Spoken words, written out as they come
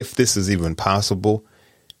this is even possible,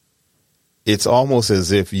 it's almost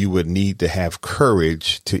as if you would need to have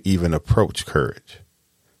courage to even approach courage,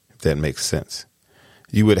 if that makes sense.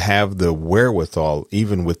 You would have the wherewithal,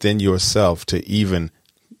 even within yourself, to even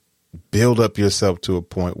build up yourself to a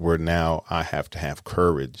point where now I have to have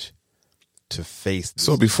courage to face this.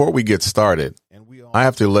 So before we get started, I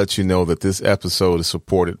have to let you know that this episode is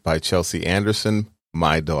supported by Chelsea Anderson,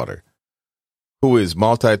 my daughter, who is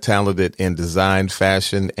multi-talented in design,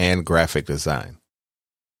 fashion, and graphic design.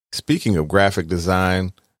 Speaking of graphic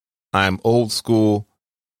design, I'm old school,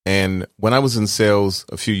 and when I was in sales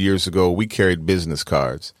a few years ago, we carried business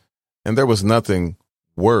cards, and there was nothing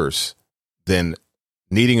worse than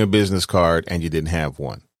needing a business card and you didn't have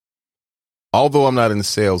one. Although I'm not in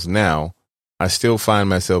sales now, I still find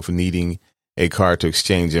myself needing a card to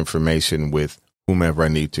exchange information with whomever I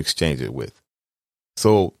need to exchange it with.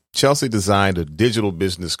 So Chelsea designed a digital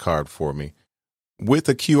business card for me with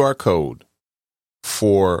a QR code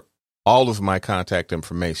for all of my contact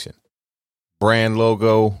information, brand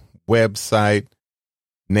logo, website,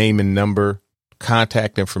 name and number,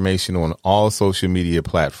 contact information on all social media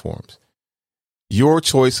platforms. Your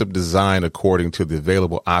choice of design according to the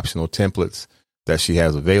available optional templates that she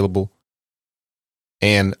has available.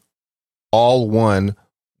 And all one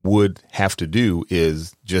would have to do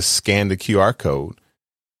is just scan the QR code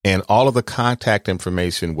and all of the contact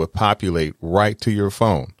information would populate right to your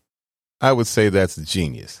phone. I would say that's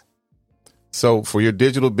genius. So for your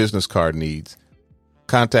digital business card needs,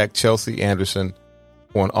 contact Chelsea Anderson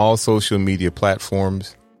on all social media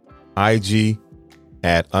platforms, IG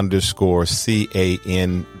 @_CANDE.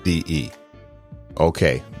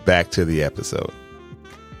 Okay, back to the episode.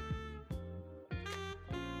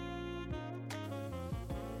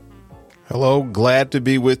 Hello, glad to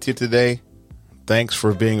be with you today. Thanks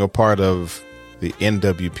for being a part of the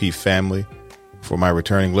NWP family. For my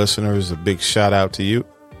returning listeners, a big shout out to you.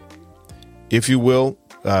 If you will,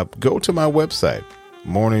 go to my website,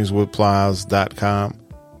 morningswithplies.com,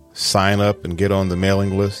 sign up and get on the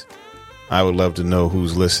mailing list. I would love to know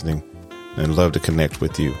who's listening and love to connect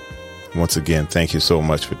with you. Once again, thank you so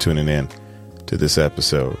much for tuning in to this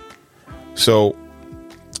episode. So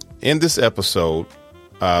in this episode,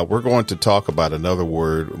 we're going to talk about another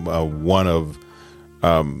word, one of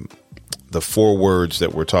the 4 words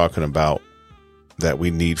that we're talking about that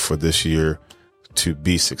we need for this year to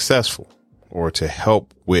be successful or to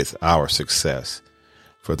help with our success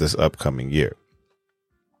for this upcoming year.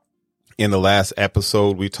 In the last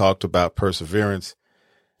episode, we talked about perseverance,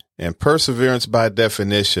 and perseverance by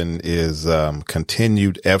definition is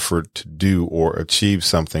continued effort to do or achieve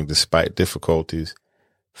something despite difficulties,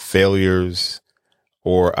 failures,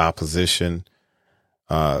 or opposition.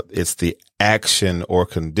 It's the action or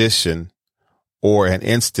condition or an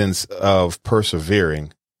instance of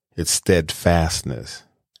persevering. It's steadfastness.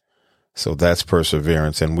 So that's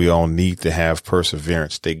perseverance. And we all need to have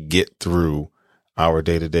perseverance to get through our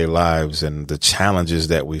day-to-day lives and the challenges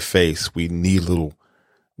that we face. We need a little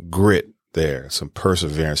grit there, some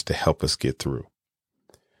perseverance to help us get through.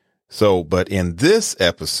 So, but in this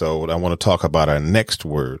episode, I want to talk about our next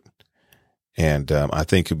word. And I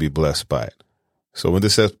think you'll be blessed by it. So we're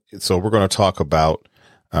going to talk about,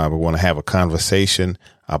 we want to have a conversation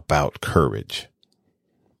about courage.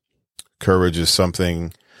 Courage is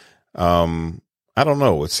something, I don't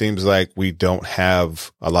know. It seems like we don't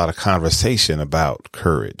have a lot of conversation about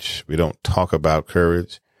courage. We don't talk about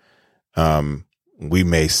courage. We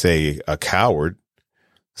may say a coward.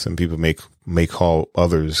 Some people may call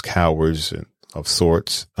others cowards of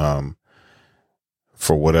sorts, for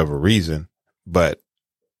whatever reason. But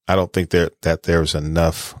I don't think that there's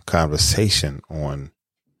enough conversation on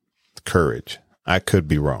courage. I could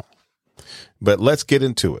be wrong, but let's get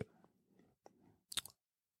into it.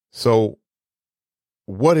 So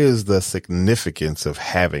what is the significance of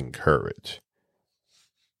having courage?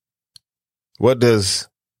 What does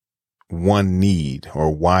one need,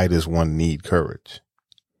 or why does one need courage?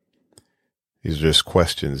 These are just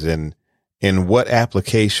questions. And in what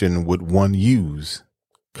application would one use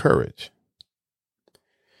courage?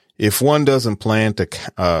 If one doesn't plan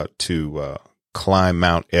to climb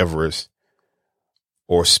Mount Everest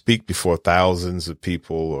or speak before thousands of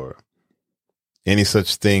people or any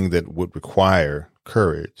such thing that would require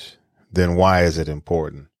courage, then why is it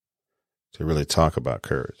important to really talk about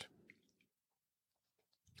courage?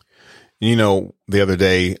 You know, the other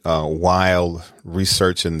day, while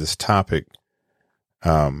researching this topic,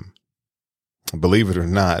 believe it or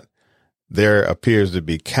not, there appears to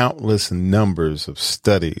be countless numbers of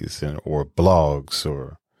studies or blogs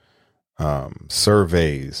or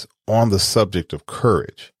surveys on the subject of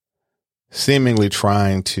courage. seemingly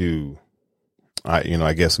trying to,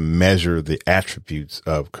 I guess, measure the attributes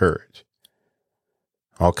of courage.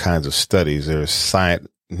 All kinds of studies. There's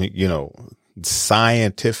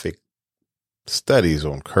scientific studies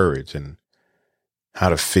on courage and how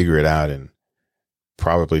to figure it out, and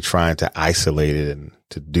probably trying to isolate it and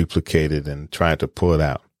to duplicate it and trying to pull it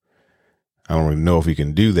out. I don't really know if you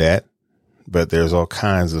can do that, but there's all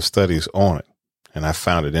kinds of studies on it, and I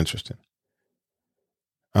found it interesting.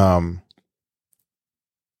 But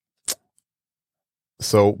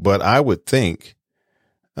I would think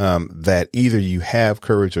that either you have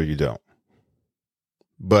courage or you don't.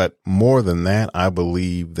 But more than that, I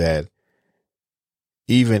believe that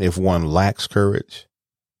even if one lacks courage,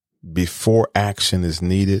 before action is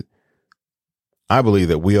needed, I believe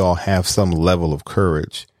that we all have some level of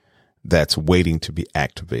courage that's waiting to be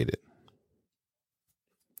activated.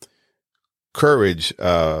 Courage,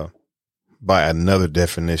 by another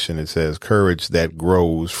definition, it says courage that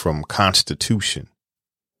grows from constitution,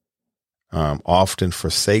 often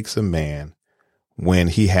forsakes a man when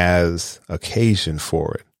he has occasion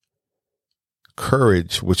for it.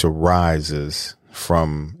 Courage which arises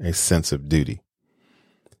from a sense of duty.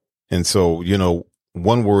 And so,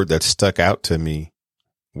 one word that stuck out to me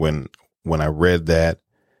when I read that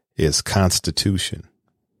is constitution.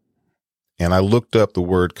 And I looked up the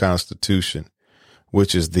word constitution,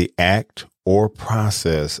 which is the act or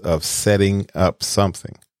process of setting up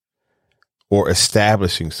something or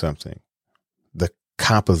establishing something, the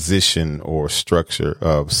composition or structure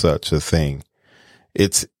of such a thing.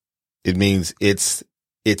 It means its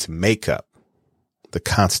makeup, the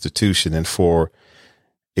constitution. And for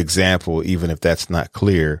example, even if that's not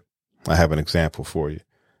clear, I have an example for you.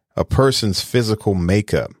 A person's physical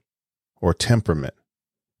makeup or temperament,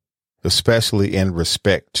 especially in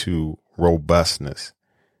respect to robustness.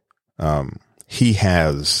 He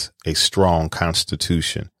has a strong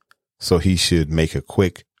constitution, so he should make a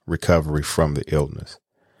quick recovery from the illness.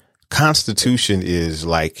 Constitution is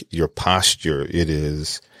like your posture. It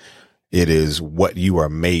is what you are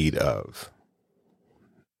made of.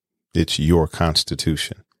 It's your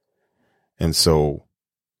constitution. And so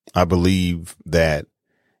I believe that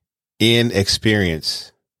in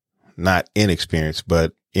experience, not inexperience,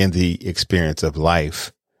 but in the experience of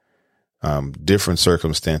life, different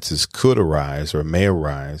circumstances could arise or may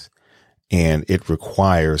arise, and it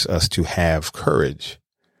requires us to have courage.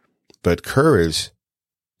 But courage,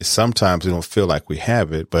 sometimes we don't feel like we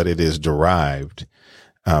have it, but it is derived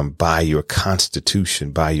by your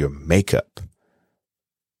constitution, by your makeup.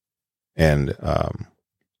 And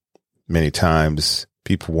many times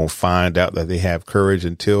people won't find out that they have courage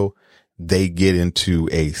until they get into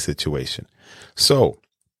a situation. So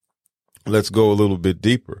let's go a little bit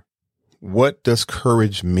deeper. What does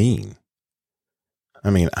courage mean?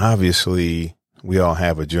 I mean, obviously, we all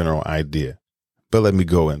have a general idea, but let me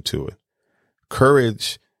go into it.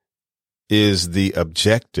 Courage is the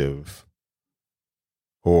objective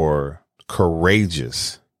or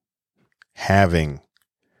courageous having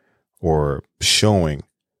or showing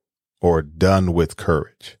or done with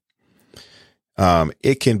courage.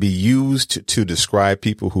 It can be used to describe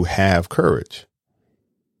people who have courage,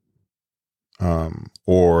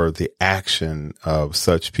 or the action of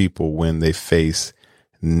such people when they face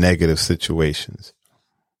negative situations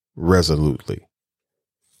resolutely.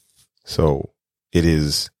 So it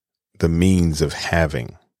is the means of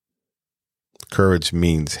having. Courage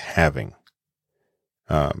means having,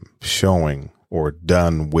 showing or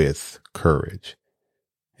done with courage.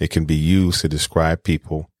 It can be used to describe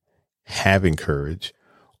people having courage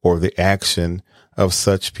or the action of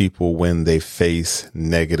such people when they face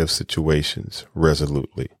negative situations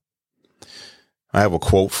resolutely. I have a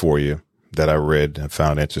quote for you that I read and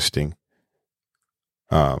found interesting.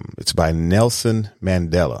 It's by Nelson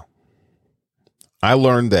Mandela. I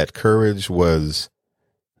learned that courage was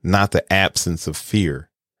not the absence of fear,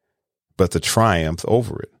 but the triumph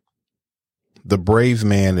over it. The brave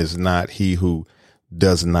man is not he who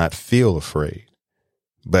does not feel afraid,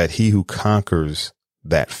 but he who conquers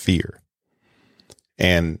that fear.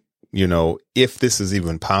 And, if this is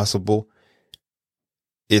even possible,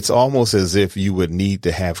 it's almost as if you would need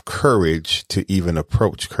to have courage to even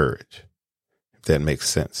approach courage, if that makes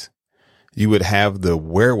sense. You would have the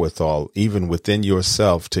wherewithal, even within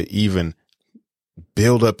yourself, to even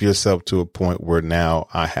build up yourself to a point where now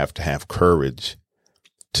I have to have courage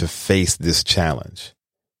to face this challenge.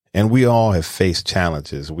 And we all have faced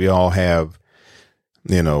challenges. We all have,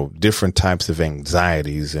 different types of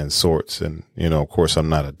anxieties and sorts. And, of course, I'm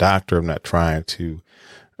not a doctor. I'm not trying to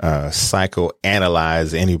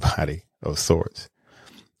psychoanalyze anybody of sorts.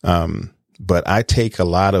 But I take a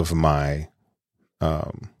lot of my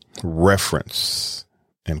reference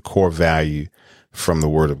and core value from the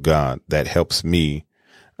Word of God that helps me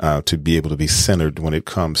to be able to be centered when it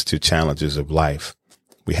comes to challenges of life.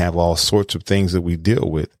 We have all sorts of things that we deal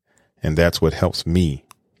with, and that's what helps me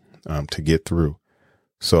to get through.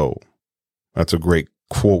 So that's a great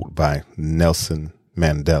quote by Nelson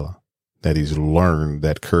Mandela, that he's learned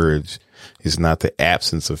that courage is not the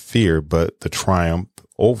absence of fear, but the triumph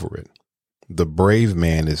over it. The brave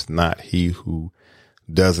man is not he who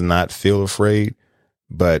does not feel afraid,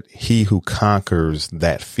 but he who conquers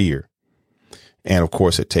that fear. And of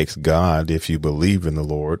course, it takes God, if you believe in the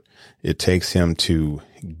Lord, it takes him to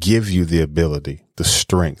give you the ability, the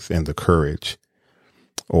strength and the courage,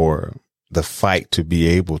 or the fight to be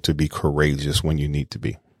able to be courageous when you need to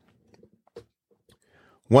be.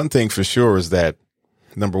 One thing for sure is that,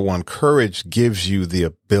 number one, courage gives you the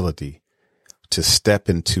ability to step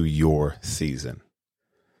into your season.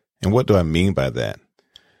 And what do I mean by that?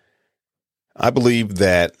 I believe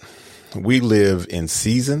that we live in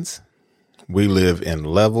seasons, we live in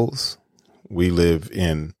levels, we live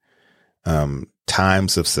in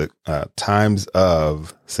times of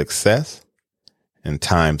success and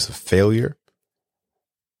times of failure.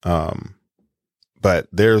 But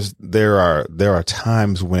there are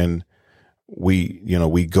times when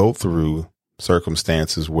we go through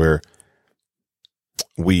circumstances where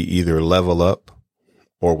we either level up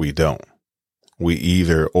or we don't. We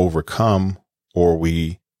either overcome or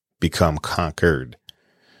we become conquered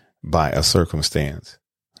by a circumstance.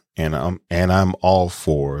 And I'm all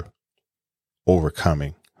for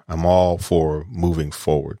overcoming. I'm all for moving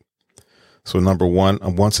forward. So number one,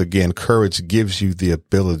 once again, courage gives you the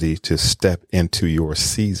ability to step into your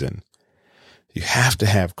season. You have to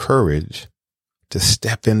have courage to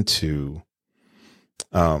step into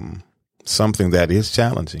something that is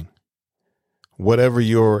challenging. Whatever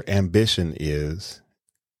your ambition is,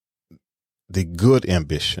 the good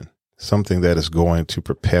ambition, something that is going to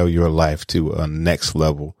propel your life to a next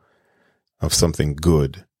level of something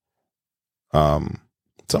good.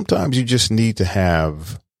 Sometimes you just need to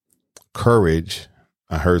have courage.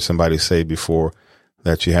 I heard somebody say before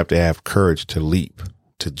that you have to have courage to leap,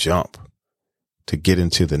 to jump, to get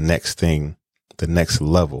into the next thing, the next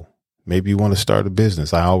level. Maybe you want to start a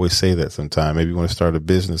business. I always say that sometimes. Maybe you want to start a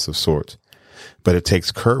business of sorts, but it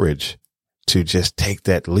takes courage to just take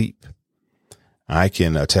that leap. I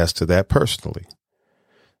can attest to that personally.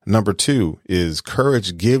 Number two is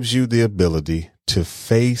courage gives you the ability to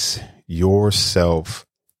face yourself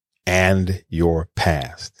and your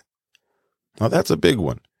past. Now that's a big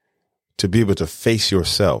one, to be able to face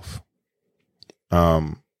yourself.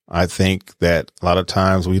 I think that a lot of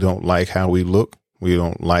times we don't like how we look. We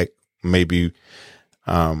don't like maybe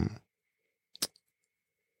how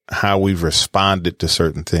we've responded to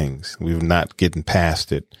certain things. We've not gotten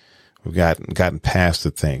past it. We've gotten past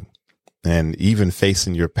the thing. And even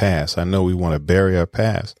facing your past, I know we want to bury our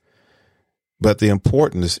past, but the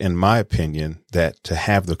importance, in my opinion, that to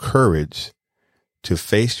have the courage to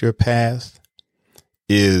face your past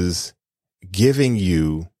is giving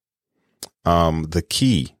you the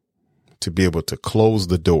key to be able to close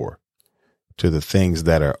the door to the things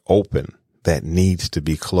that are open that needs to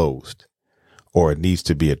be closed, or it needs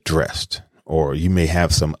to be addressed, or you may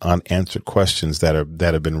have some unanswered questions that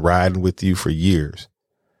have been riding with you for years.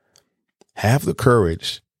 Have the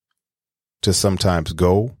courage to sometimes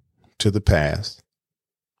go to the past.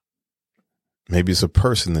 Maybe it's a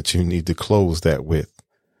person that you need to close that with.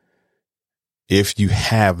 If you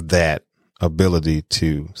have that ability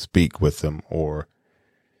to speak with them, or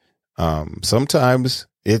sometimes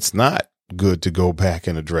it's not good to go back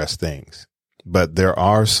and address things, but there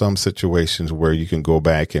are some situations where you can go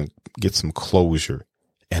back and get some closure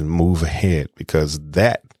and move ahead, because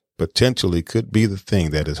that potentially could be the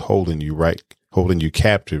thing that is holding you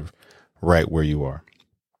captive right where you are.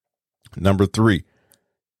 Number three,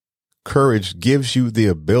 courage gives you the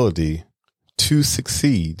ability to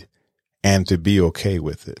succeed and to be okay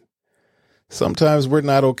with it. Sometimes we're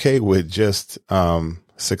not okay with just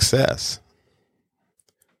success.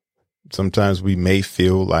 Sometimes we may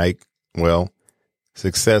feel like, well,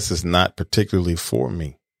 success is not particularly for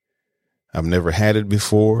me. I've never had it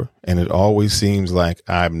before, and it always seems like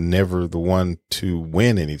I'm never the one to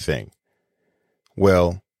win anything.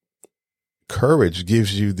 Well, courage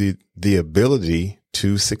gives you the ability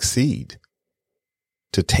to succeed,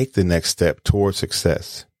 to take the next step toward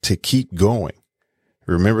success, to keep going.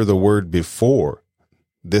 Remember the word before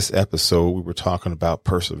this episode, we were talking about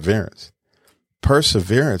perseverance.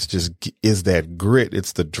 Perseverance just is that grit.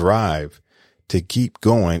 It's the drive to keep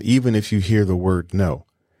going, even if you hear the word no.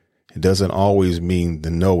 It doesn't always mean the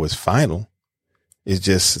no is final. It's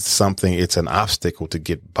just something, it's an obstacle to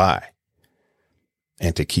get by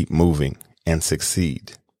and to keep moving and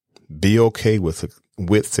succeed. Be okay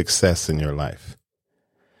with success in your life.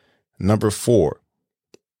 Number 4,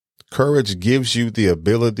 courage gives you the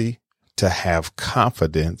ability to have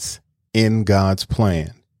confidence in God's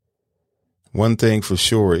plan. One thing for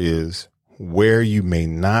sure is where you may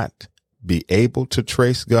not be able to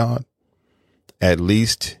trace God, at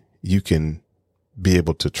least you can be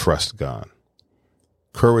able to trust God.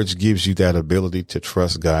 Courage gives you that ability to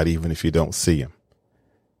trust God even if you don't see him.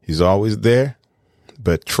 He's always there,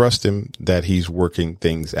 but trust him that he's working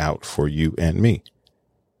things out for you and me.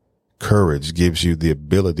 Courage gives you the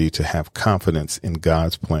ability to have confidence in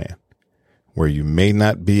God's plan, where you may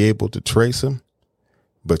not be able to trace him,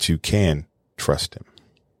 but you can trust him.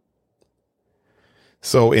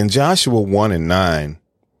 So in Joshua 1:9,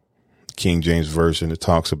 King James Version, it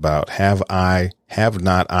talks about, have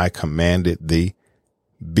not I commanded thee,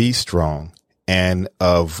 be strong and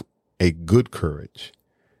of a good courage.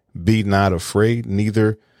 Be not afraid,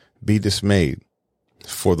 neither be dismayed,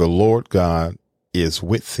 for the Lord God is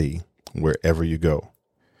with thee wherever you go.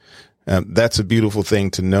 That's a beautiful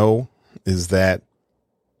thing to know, is that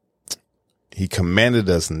he commanded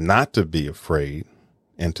us not to be afraid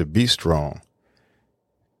and to be strong.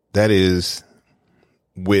 That is,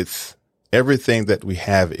 with everything that we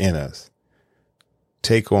have in us,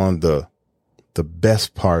 take on the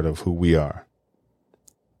best part of who we are,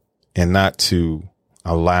 and not to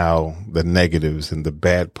allow the negatives and the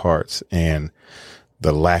bad parts and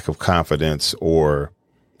the lack of confidence or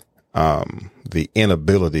the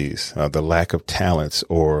inabilities, the lack of talents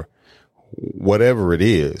or whatever it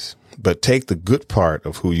is, but take the good part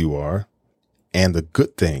of who you are and the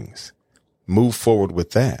good things. Move forward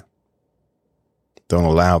with that. Don't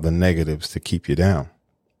allow the negatives to keep you down,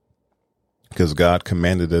 because God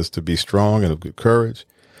commanded us to be strong and of good courage.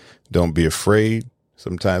 Don't be afraid.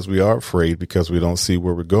 Sometimes we are afraid because we don't see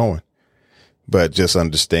where we're going, but just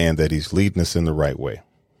understand that he's leading us in the right way,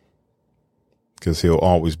 because he'll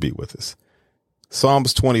always be with us.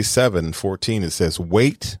 Psalms 27:14, it says,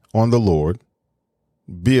 wait on the Lord,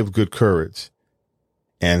 be of good courage,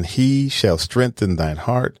 and he shall strengthen thine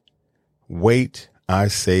heart. Wait, I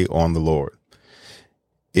say, on the Lord.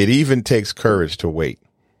 It even takes courage to wait,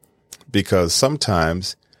 because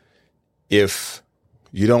sometimes if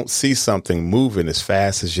you don't see something moving as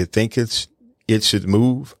fast as you think it should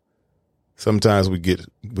move, sometimes we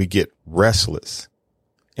get restless,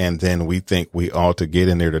 and then we think we ought to get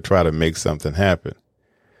in there to try to make something happen.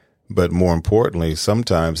 But more importantly,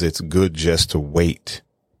 sometimes it's good just to wait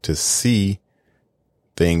to see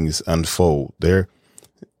things unfold there.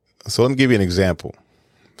 So let me give you an example.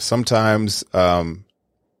 Sometimes, I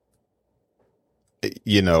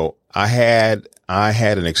had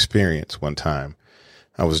an experience one time.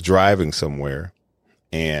 I was driving somewhere,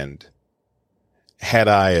 and had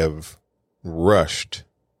I have rushed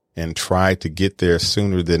and tried to get there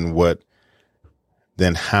sooner than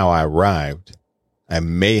how I arrived, I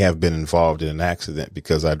may have been involved in an accident,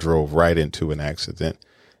 because I drove right into an accident.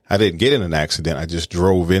 I didn't get in an accident. I just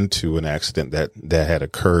drove into an accident that had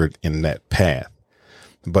occurred in that path.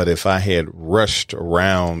 But if I had rushed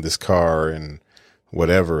around this car and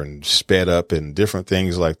whatever and sped up and different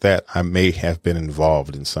things like that, I may have been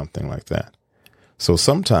involved in something like that. So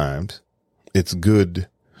sometimes it's good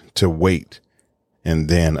to wait and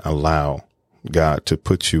then allow God to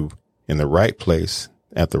put you in the right place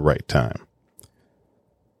at the right time.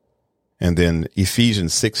 And then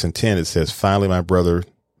Ephesians 6:10, it says, finally, my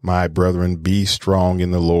brethren, be strong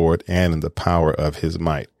in the Lord and in the power of his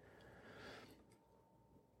might.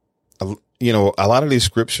 A lot of these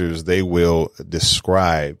scriptures, they will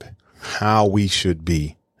describe how we should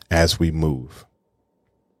be as we move.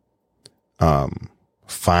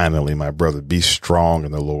 Finally, my brother, be strong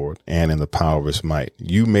in the Lord and in the power of his might.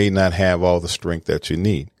 You may not have all the strength that you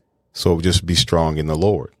need, so just be strong in the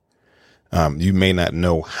Lord. You may not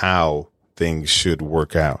know how things should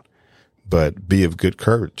work out, but be of good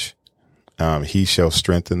courage. He shall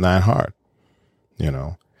strengthen thine heart.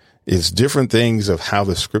 It's different things of how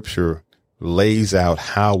the scripture lays out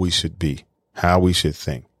how we should be, how we should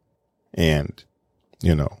think, and,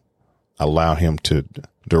 allow him to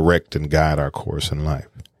direct and guide our course in life.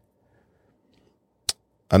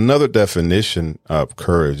 Another definition of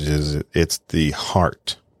courage is it's the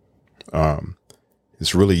heart.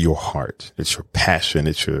 It's really your heart. It's your passion.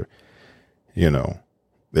 It's your,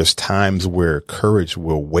 there's times where courage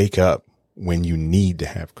will wake up when you need to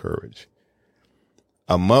have courage.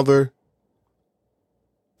 A mother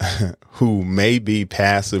who may be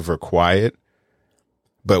passive or quiet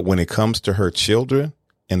But when it comes to her children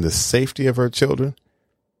and the safety of her children,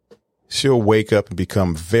 she'll wake up and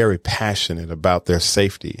become very passionate about their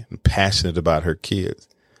safety and passionate about her kids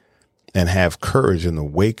and have courage in the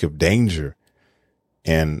wake of danger.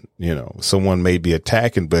 And, someone may be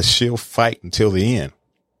attacking, but she'll fight until the end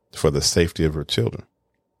for the safety of her children.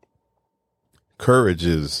 Courage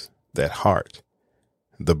is that heart,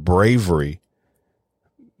 the bravery,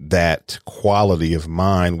 that quality of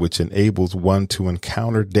mind which enables one to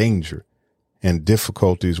encounter danger and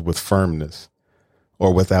difficulties with firmness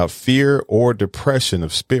or without fear or depression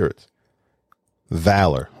of spirit,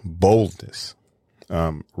 valor, boldness,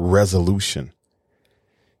 resolution.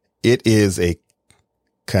 It is a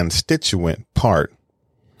constituent part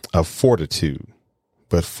of fortitude,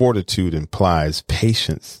 but fortitude implies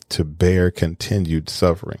patience to bear continued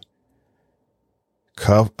suffering.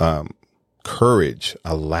 Courage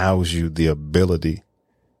allows you the ability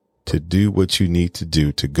to do what you need to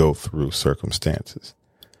do to go through circumstances.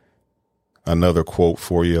 Another quote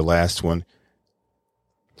for you, last one.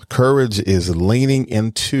 Courage is leaning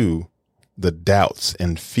into the doubts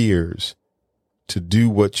and fears to do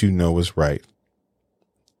what you know is right,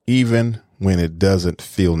 even when it doesn't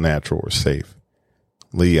feel natural or safe.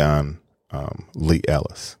 Leon Lee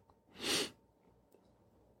Ellis.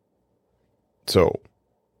 So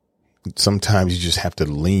sometimes you just have to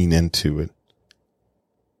lean into it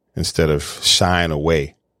instead of shying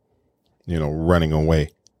away, running away.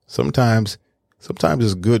 Sometimes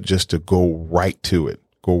it's good just to go right to it,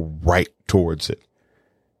 go right towards it.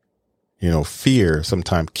 Fear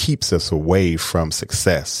sometimes keeps us away from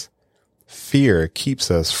success. Fear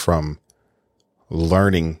keeps us from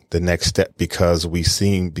learning the next step because we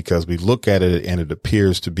look at it and it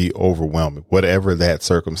appears to be overwhelming, whatever that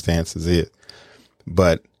circumstances is.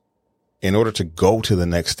 But in order to go to the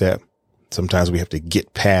next step, sometimes we have to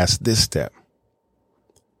get past this step.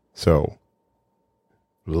 So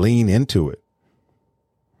lean into it.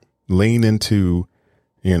 Lean into,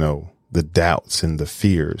 the doubts and the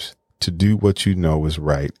fears to do what you know is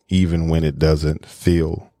right, even when it doesn't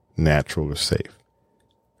feel natural or safe.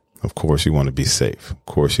 Of course, you want to be safe. Of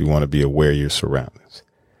course, you want to be aware of your surroundings.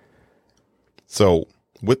 So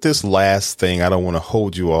with this last thing, I don't want to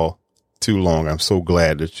hold you all too long. I'm so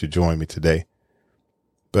glad that you joined me today.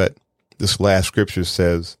 But this last scripture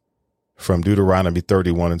says from Deuteronomy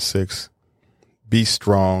 31:6, be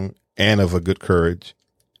strong and of a good courage.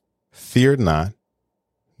 Fear not,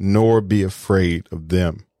 nor be afraid of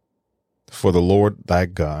them. For the Lord thy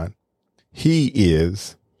God, he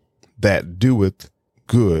is that doeth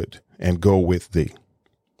good and go with thee.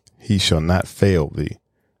 He shall not fail thee,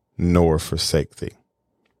 nor forsake thee.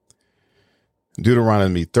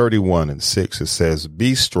 Deuteronomy 31:6, it says,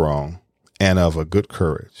 be strong and of a good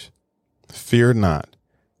courage. Fear not,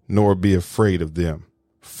 nor be afraid of them.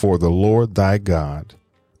 For the Lord thy God,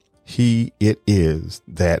 he it is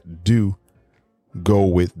that do go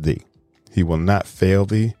with thee. He will not fail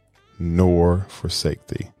thee, nor forsake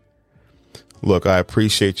thee. Look, I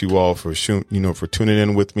appreciate you all for tuning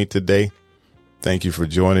in with me today. Thank you for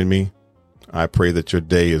joining me. I pray that your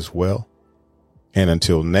day is well. And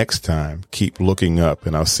until next time, keep looking up,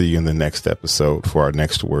 and I'll see you in the next episode for our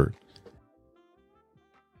next word.